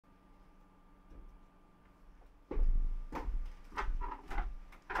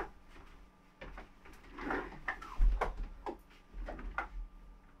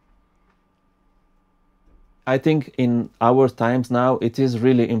I think in our times now, it is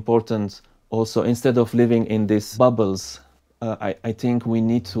really important also, instead of living in these bubbles, I think we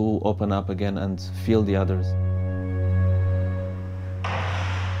need to open up again and feel the others.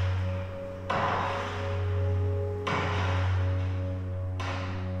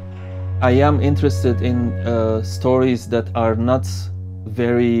 I am interested in stories that are not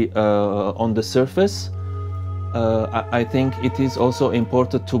very on the surface. I think it is also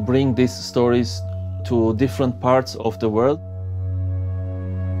important to bring these stories to different parts of the world.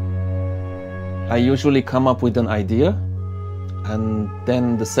 I usually come up with an idea, and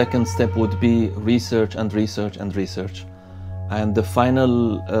then the second step would be research and research and research. And the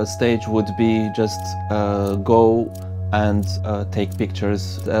final stage would be just go and take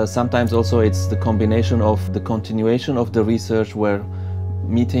pictures. Sometimes also it's the combination of the continuation of the research, where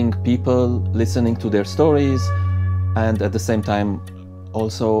meeting people, listening to their stories, and at the same time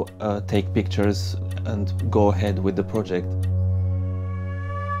also take pictures and go ahead with the project.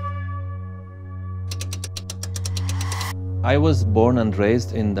 I was born and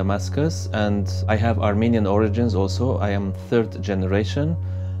raised in Damascus, and I have Armenian origins also. I am third generation.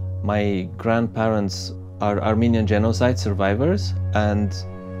 My grandparents are Armenian genocide survivors, and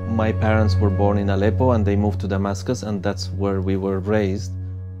my parents were born in Aleppo and they moved to Damascus, and that's where we were raised.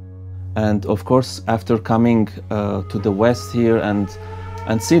 And of course, after coming to the West here and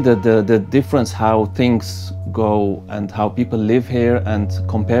see the difference, how things go and how people live here, and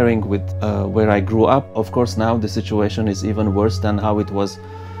comparing with where I grew up, of course now the situation is even worse than how it was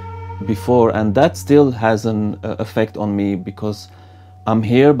before, and that still has an effect on me, because I'm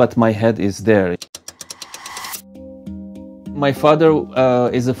here but my head is there. My father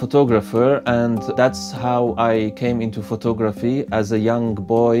is a photographer, and that's how I came into photography. As a young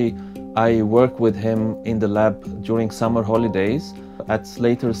boy, I worked with him in the lab during summer holidays. At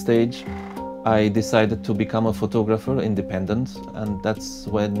later stage, I decided to become a photographer, independent, and that's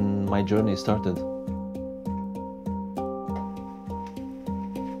when my journey started.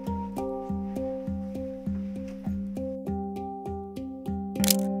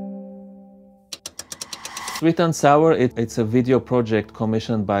 Sweet and Sour, it's a video project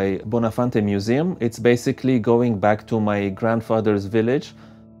commissioned by Bonnefanten Museum. It's basically going back to my grandfather's village.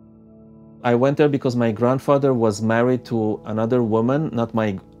 I went there because my grandfather was married to another woman, not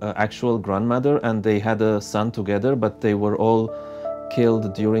my actual grandmother, and they had a son together, but they were all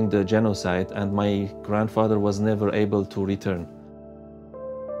killed during the genocide, and my grandfather was never able to return.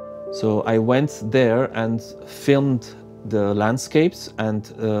 So I went there and filmed the landscapes and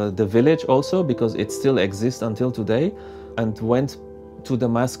the village also, because it still exists until today, and went to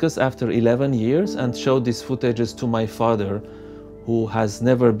Damascus after 11 years and showed these footages to my father, who has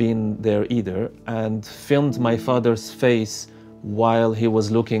never been there either, and filmed my father's face while he was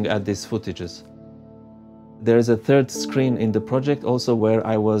looking at these footages. There is a third screen in the project also, where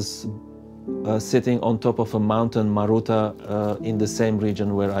I was sitting on top of a mountain, Maruta, in the same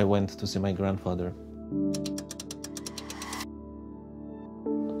region where I went to see my grandfather.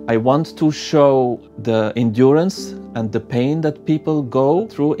 I want to show the endurance and the pain that people go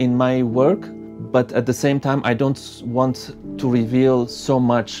through in my work, but at the same time I don't want to reveal so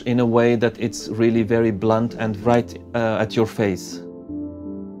much in a way that it's really very blunt and right at your face.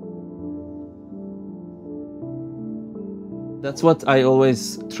 That's what I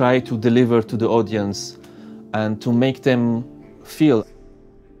always try to deliver to the audience and to make them feel.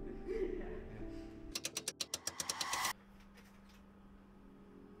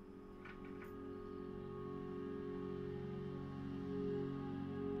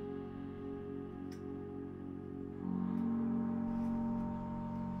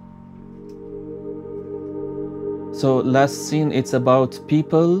 So last scene, it's about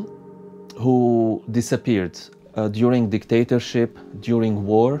people who disappeared during dictatorship, during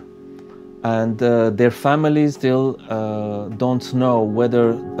war, and their families still don't know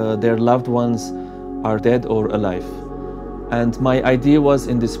whether their loved ones are dead or alive. And my idea was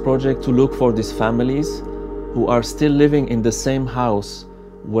in this project to look for these families who are still living in the same house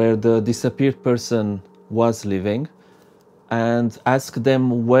where the disappeared person was living, and ask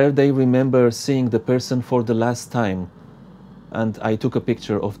them where they remember seeing the person for the last time. And I took a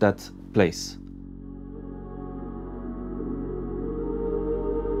picture of that place.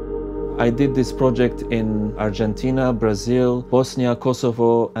 I did this project in Argentina, Brazil, Bosnia,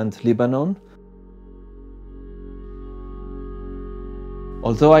 Kosovo, and Lebanon.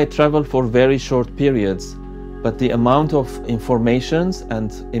 Although I traveled for very short periods, but the amount of informations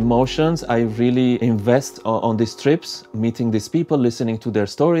and emotions I really invest on these trips, meeting these people, listening to their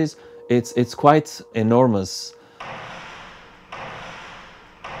stories, it's quite enormous.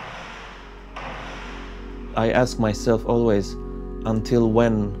 I ask myself always, until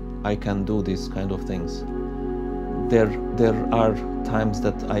when I can do these kind of things. There are times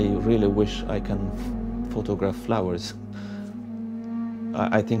that I really wish I can photograph flowers.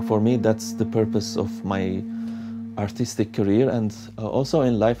 I think for me that's the purpose of my artistic career, and also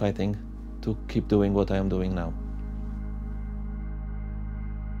in life, I think, to keep doing what I am doing now.